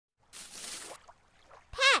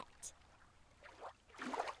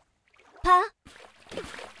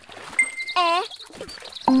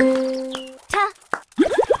Ta. Ha.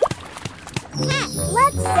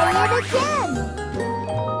 Let's say it again.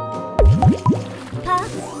 Pa.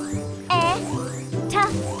 Ta.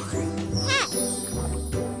 Hat.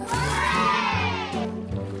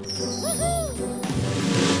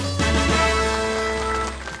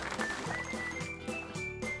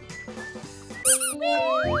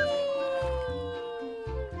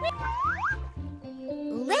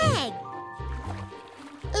 Leg.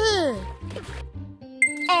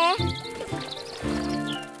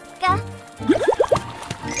 Ga.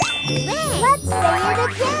 Leg. Let's say it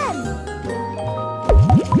again.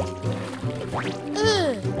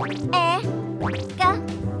 Ga.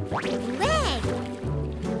 Leg.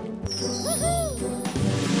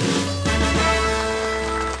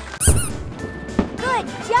 Good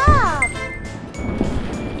job.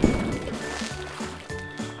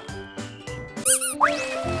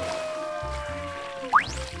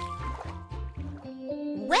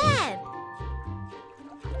 Web.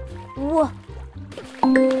 W.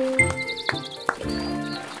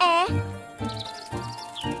 B.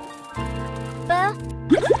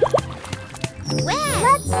 Web.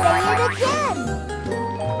 Let's say it again.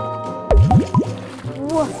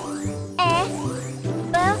 W.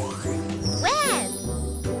 B. Web.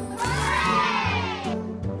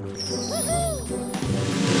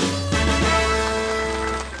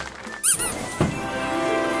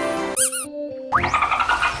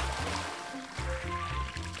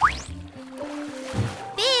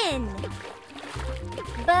 Bin.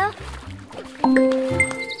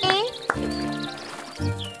 B.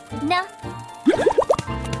 Na.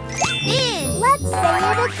 Bin. Let's say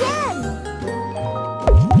it again.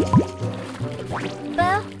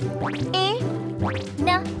 B.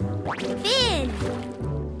 Na. Bin.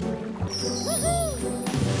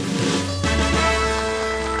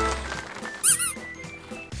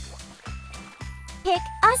 Pick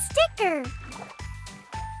a sticker.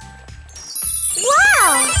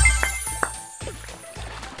 Wow!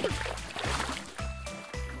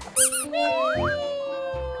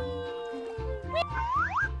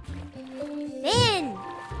 Fin.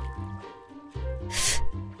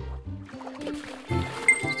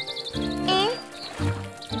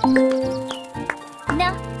 Na.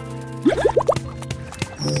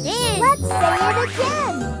 Fin. Let's say it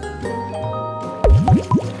again.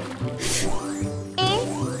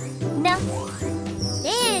 Na.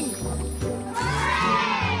 Fin.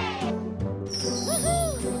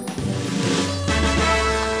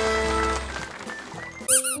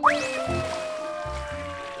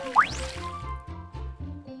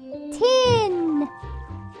 Tin.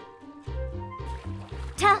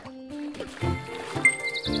 Ta.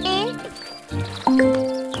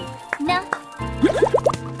 Na.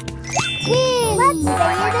 Tin. Let's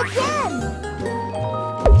say it again.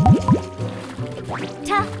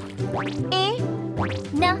 Ta.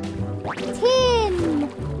 Na. Tin.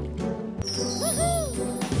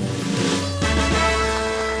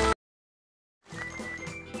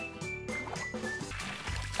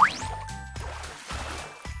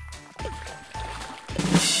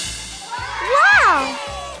 Wow!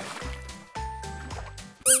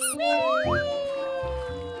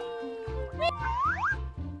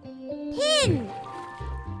 Pin.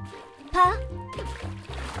 Pa.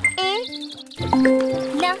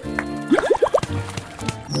 Na.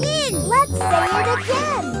 Pin. Let's say it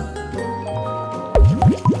again.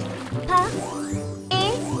 Pa.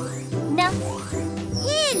 Na.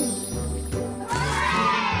 Pin.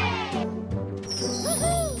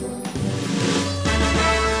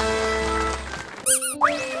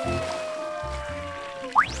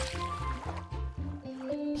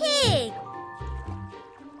 Pig.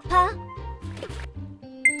 Pa.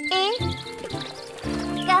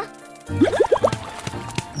 Ga.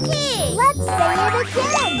 Pig. Let's say it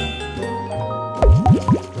again.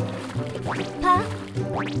 Pa.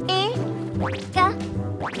 Ga.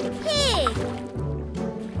 Pig.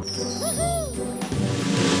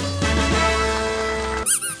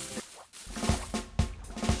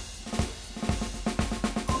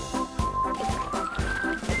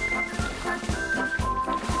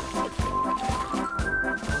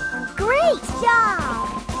 Great job!